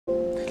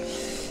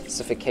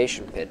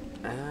Classification pit.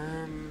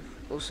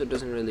 Also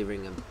doesn't really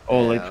ring a bell.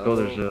 Oh, let's go.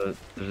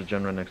 There's a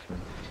gen right next to me.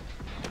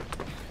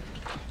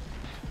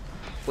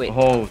 Wait.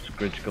 Oh, it's a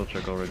great skill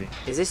check already.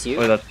 Is this you?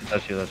 Oh,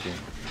 that's you.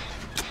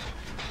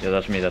 Yeah,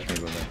 that's me. That's me,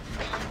 bro.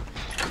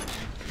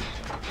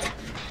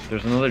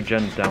 There's another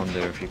gen down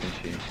there if you can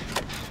see.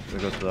 We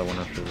go to that one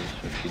after this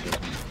if he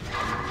doesn't.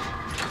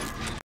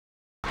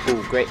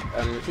 Oh, great.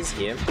 He's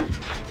here.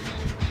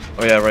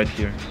 Oh yeah, right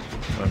here.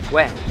 Run.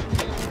 Where?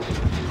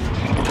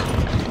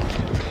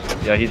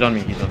 Yeah, he's on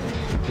me.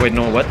 Wait,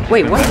 no, what?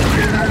 Wait, what?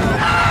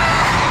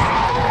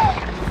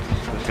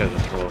 This guy's a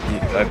troll.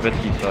 I bet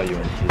he saw you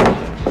and he didn't.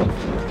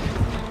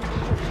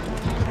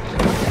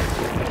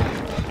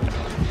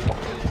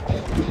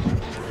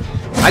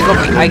 I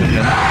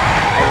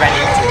ran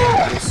into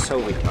him. I'm so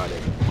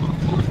retarded.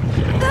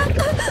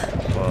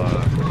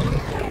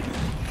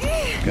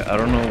 Okay, I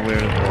don't know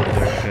where the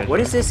guys. What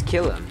does this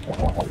kill him?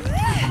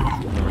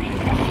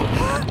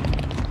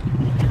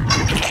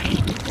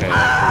 Okay,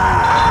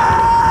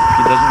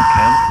 he doesn't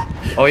camp.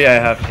 Oh yeah, I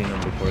have seen him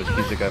before.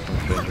 He's the guy from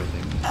Stranger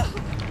Things.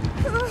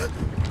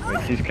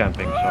 Wait, he's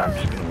camping, so I'm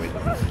just gonna wait a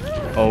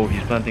bit. Oh,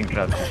 he's planting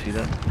traps. You see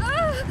that?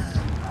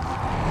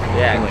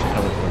 Yeah. Like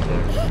teleport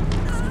there.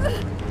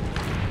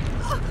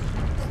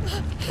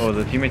 Oh,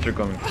 the teammates are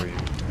coming for you.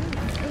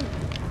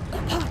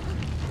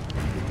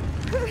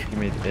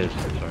 Teammate is,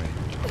 sorry.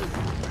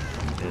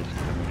 Is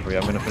coming for you.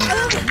 I'm gonna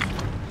finish him.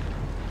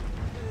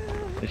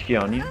 Is he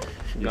on you?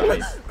 Got it.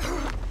 Nice.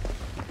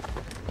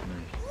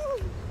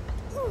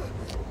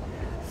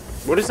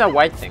 What is that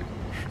white thing?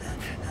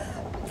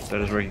 That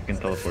is where he can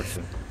teleport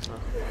to.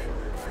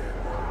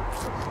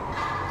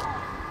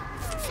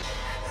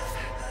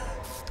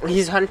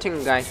 He's hunting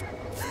a guy.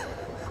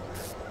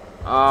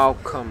 Oh,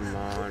 come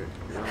on.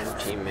 No,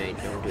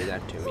 teammate, don't do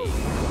that to me.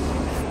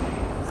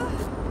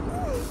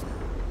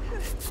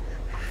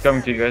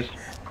 Coming to you guys.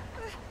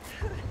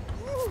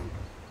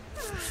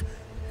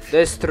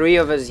 There's 3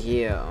 of us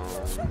here.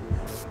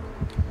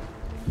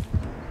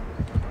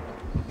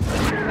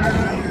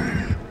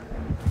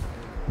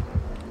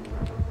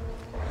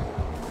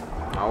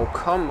 Oh,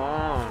 come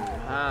on.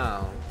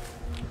 How?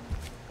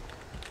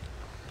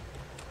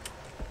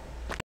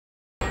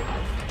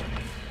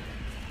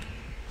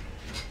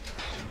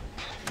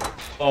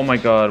 Oh my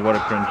god, what a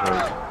cringe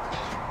ult.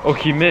 Oh,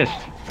 he missed.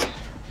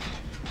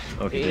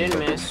 Okay, He didn't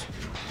miss.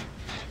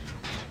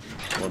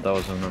 Well, that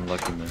was an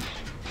unlucky miss.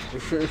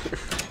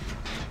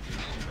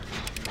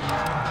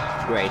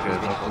 Great,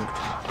 Good, really.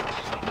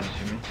 Can you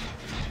see me?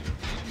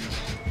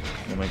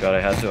 Oh my god,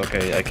 I had to.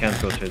 Okay, I can't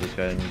go save this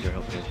guy. I need your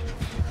help, please.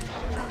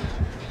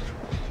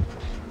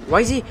 Why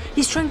is he?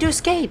 He's trying to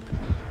escape.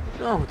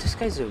 No, this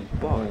guy's a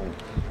bot.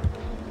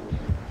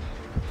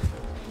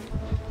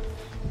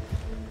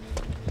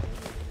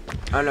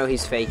 Oh no,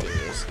 he's faking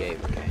the escape.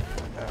 Okay.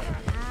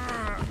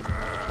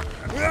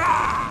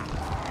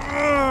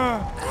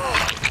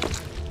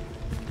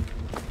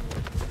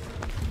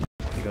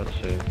 He got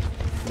saved.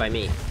 By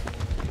me.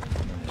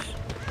 Nice.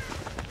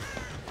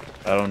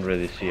 I don't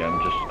really see. I'm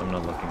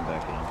not looking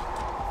back at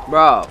him.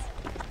 Bro,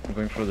 I'm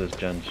going for this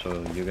gen,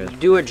 so you guys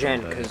do a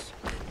gen, because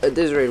at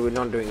this rate we're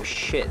not doing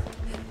shit.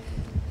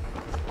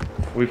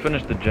 We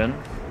finished the gen.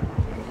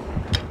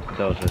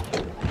 That was it.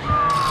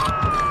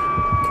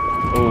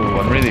 Oh,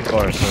 I'm really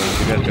far, so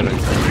you guys gotta.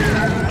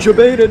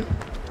 Jebaited.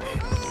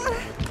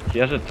 He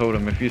has a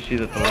totem. If you see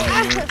the totem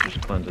anywhere, just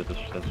cleanse it.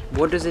 That's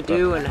What does it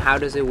do and how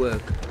does it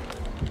work?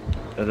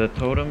 The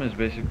totem is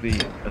basically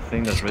a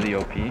thing that's really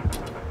OP,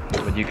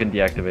 but you can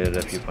deactivate it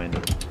if you find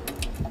it.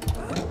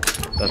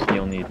 That's the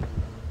only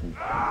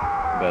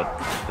bad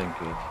thing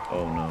to it.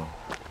 Oh no.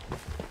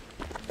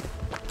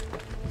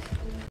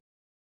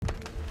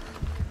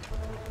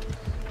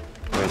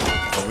 Wait,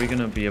 are we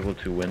gonna be able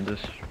to win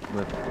this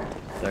with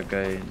that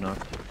guy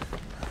knocked?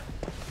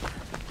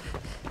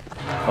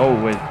 Oh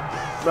wait.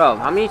 Bro,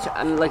 how many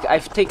I'm like,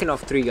 I've taken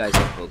off 3 guys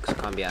off books,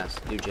 can't be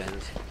asked, do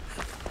gens.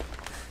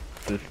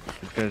 This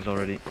guy's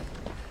already.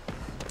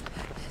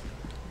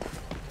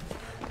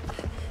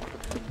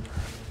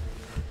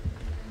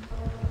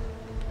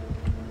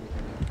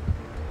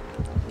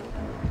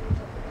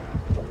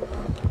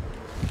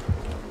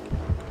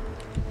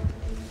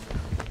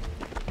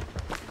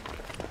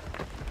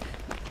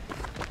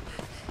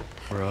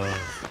 Bro.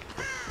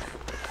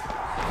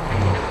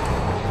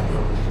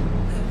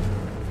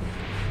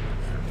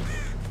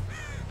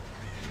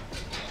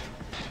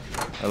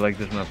 I like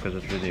this map because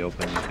it's really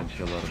open, you can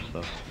see a lot of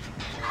stuff.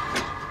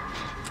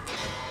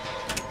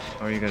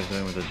 How are you guys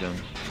doing with the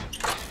gems?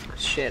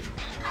 Shit.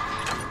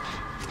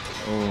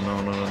 Oh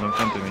no, don't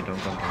come to me,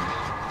 don't come to me.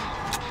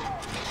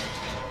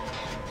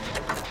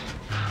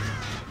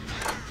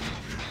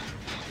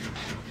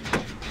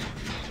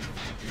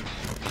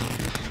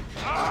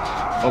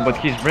 Oh, but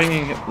he's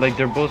bringing, like,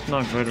 they're both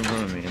knocked right in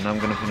front of me, and I'm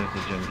gonna finish the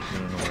gems, I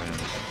don't know where I am.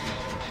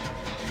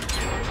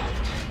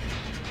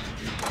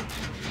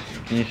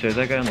 Can you save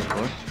that guy on the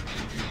floor?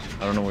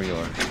 I don't know where you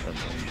are. That's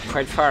fine.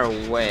 Quite far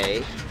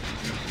away.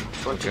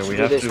 Okay, we we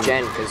do have this to.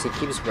 gen because he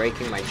keeps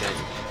breaking my gen.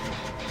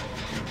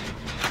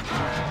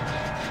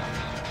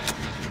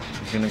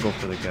 He's gonna go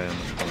for the guy on the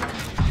floor.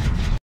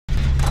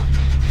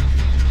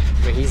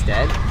 Wait, he's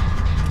dead?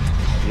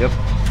 Yep.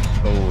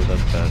 Oh,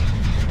 that's bad.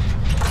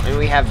 And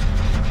we have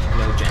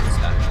no gens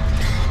done.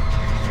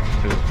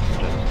 2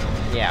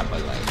 gens. Yeah,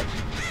 but like...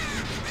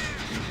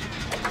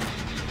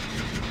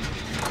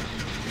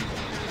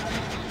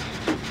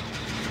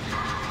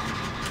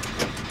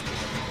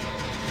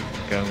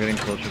 Okay, I'm getting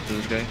closer to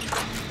this guy.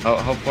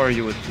 How far are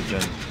you with the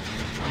gen?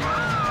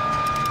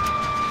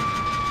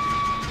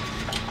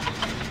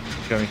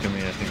 He's coming to me,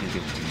 I think he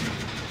gets to me.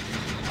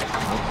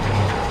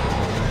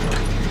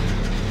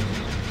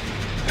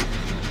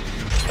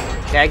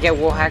 Okay, I get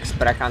wall hacks,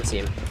 but I can't see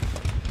him.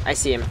 I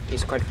see him.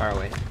 He's quite far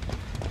away.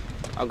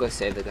 I'll go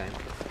save the guy.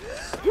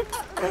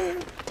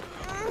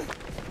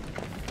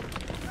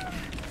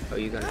 Oh,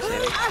 you gonna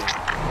save him?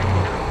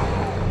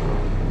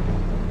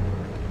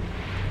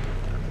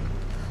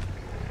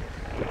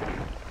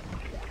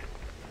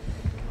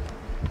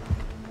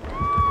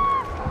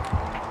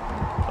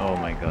 Oh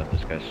my god,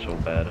 this guy's so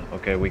bad.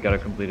 Okay, we gotta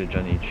complete a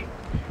gen each.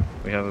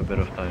 We have a bit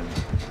of time.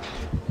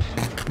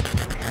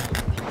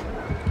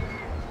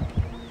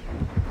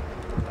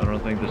 I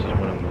don't think this is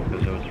winnable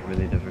because it was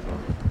really difficult.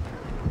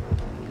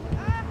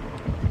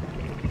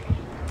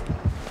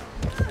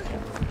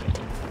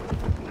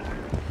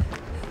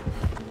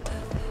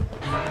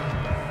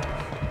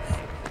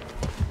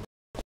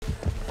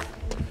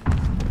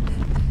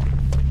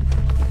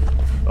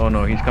 Oh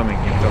no, he's coming,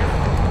 he's coming.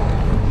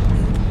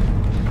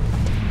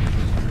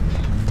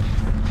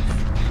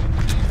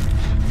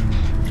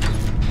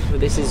 Oh,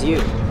 this is you.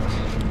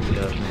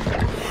 Yes.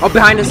 Oh,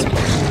 behind us!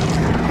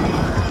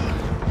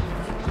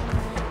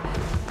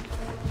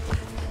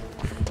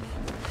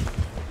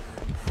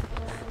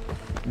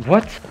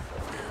 What?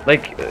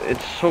 Like,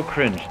 it's so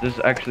cringe. This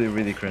is actually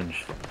really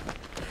cringe.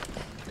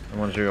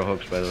 I'm on 0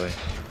 hooks, by the way.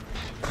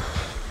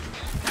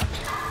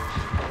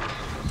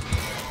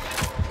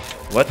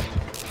 What?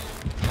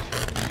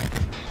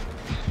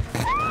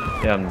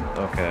 Yeah,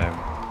 okay,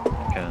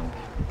 I can't.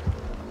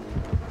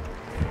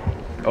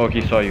 Oh,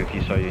 he saw you,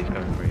 he's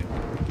coming for you.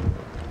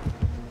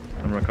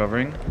 I'm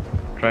recovering,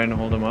 trying to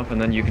hold him off,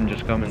 and then you can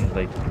just come and,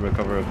 like,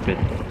 recover a bit.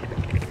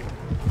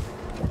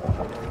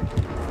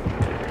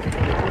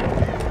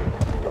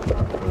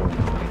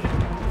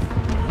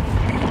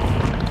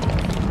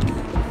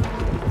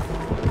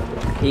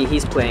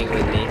 He's playing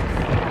with me.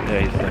 Yeah,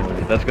 he's playing with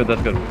you. That's good,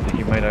 that's good.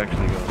 He might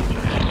actually go.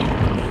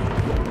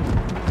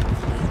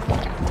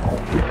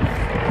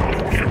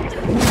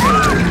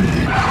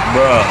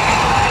 Bruh.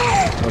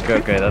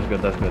 Okay, that's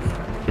good, that's good.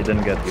 He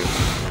didn't get you. Oh,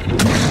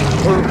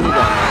 he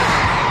got me.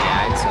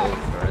 Yeah, it's over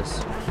for us.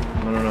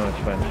 No, it's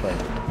fine, it's fine.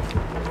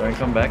 Try and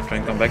come back,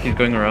 He's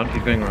going around,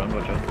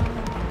 watch out.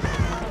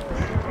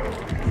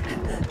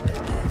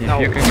 If No.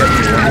 you can get me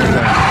one more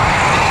time.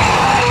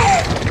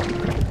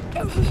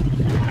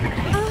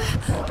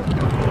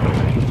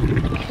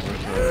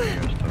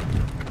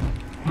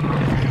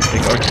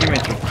 Like, our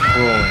teammates are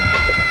trolling.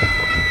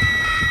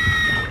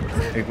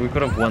 Like, we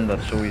could have won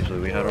that so easily,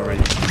 we had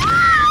already...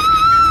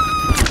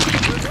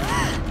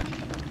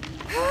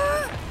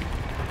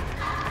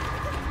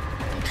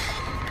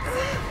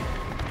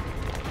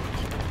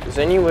 Is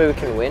there any way we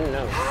can win?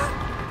 No.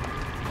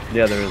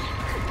 Yeah, there is.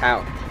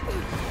 How?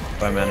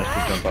 If I manage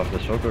to jump off the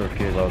hook or if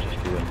he allows us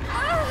to win.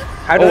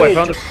 How do Oh, you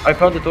I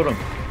found the totem.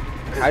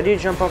 How do you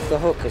jump off the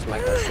hook is my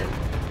question.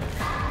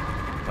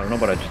 I don't know,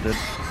 but I just did.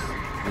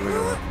 Here we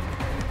go.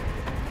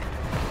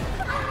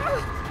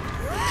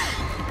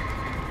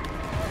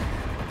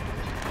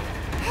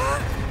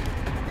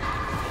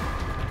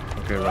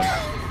 Okay, run.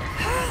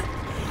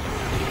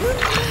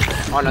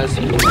 On us.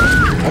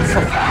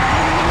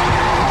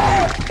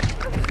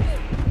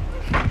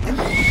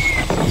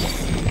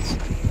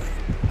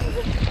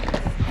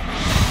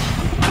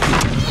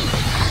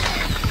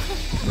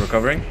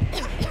 Recovering?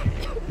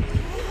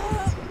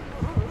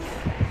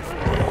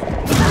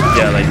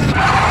 Yeah, like...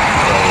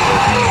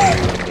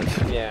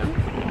 Yeah.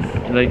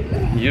 Like,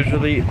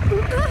 usually,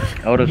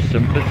 out of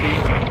sympathy,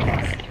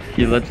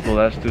 he lets the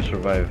last 2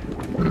 survive.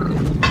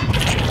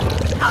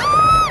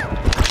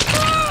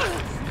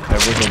 I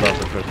wiggled out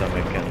the first time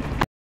I can.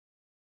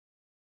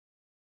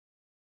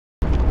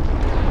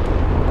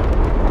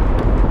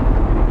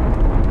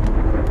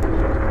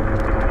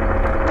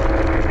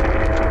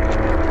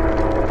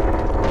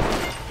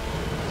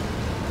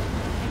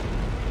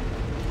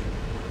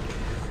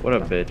 What a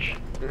bitch.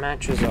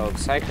 Match result.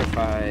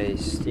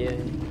 Sacrificed. Yeah.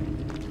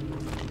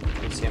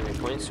 Let's see how many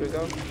points we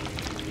go.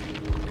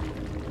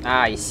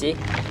 Ah, you see?